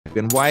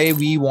VPN. Why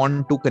we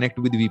want to connect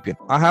with VPN?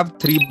 I have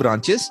 3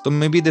 branches. So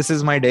maybe this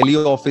is my Delhi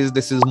office,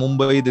 this is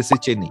Mumbai, this is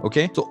Chennai.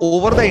 Okay. So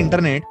over the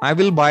internet, I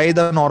will buy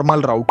the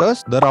normal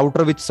routers, the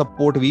router which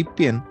support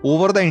VPN.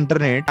 Over the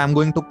internet, I'm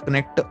going to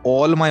connect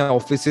all my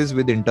offices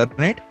with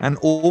internet, and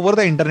over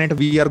the internet,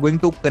 we are going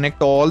to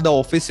connect all the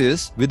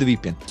offices with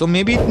VPN. So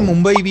maybe in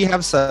Mumbai we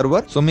have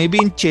server. So maybe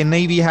in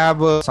Chennai we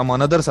have some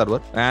another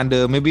server, and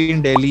maybe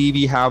in Delhi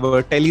we have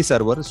a tele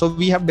server. So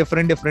we have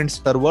different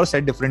servers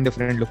at different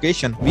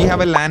location. We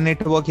have a LAN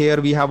network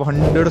here. We have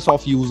hundreds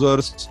of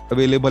users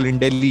available in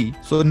Delhi.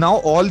 So now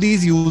all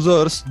these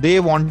users, they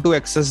want to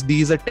access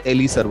these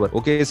tele server.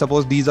 Okay,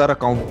 suppose these are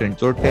accountants.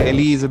 So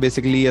tele is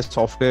basically a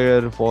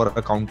software for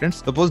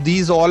accountants. Suppose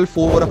these all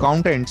 4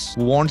 accountants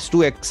wants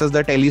to access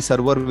the tele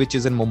server which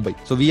is in Mumbai.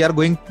 So we are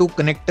going to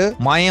connect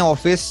my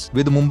office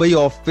with Mumbai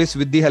office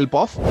with the help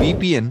of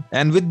VPN,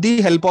 and with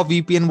the help of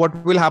VPN, what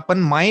will happen?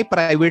 My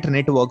private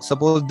network,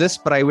 suppose this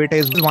private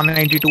is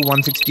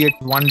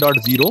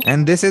 192.168.1.0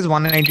 and this is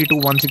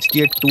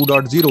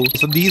 192.168.2.0.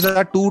 So these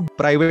are 2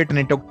 private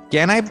network.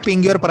 Can I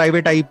ping your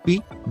private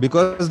IP?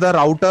 Because the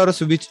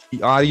routers which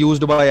are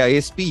used by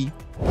ISP,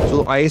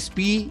 so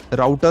ISP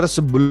routers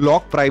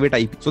block private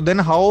IP. So then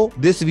how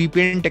this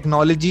VPN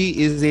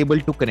technology is able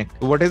to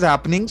connect? What is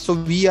happening? So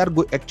we are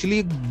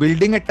actually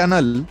building a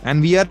tunnel and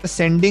we are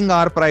sending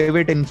our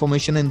private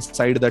information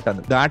inside the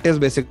tunnel. That is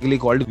basically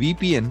called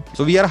VPN.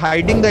 So we are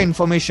hiding the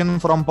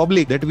information from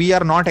public, that we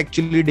are not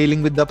actually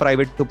dealing with the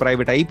private to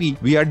private IP.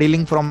 We are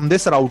dealing from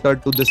this router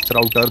to this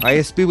router.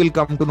 ISP will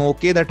come to know,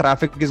 okay, the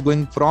traffic is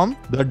going from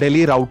the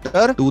Delhi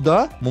router to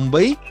the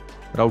Mumbai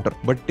router.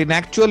 But in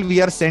actual,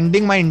 we are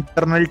sending my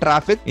internal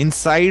traffic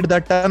inside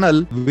the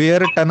tunnel,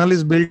 where a tunnel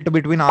is built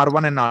between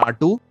R1 and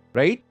R2,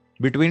 right?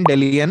 Between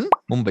Delhi and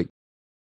Mumbai.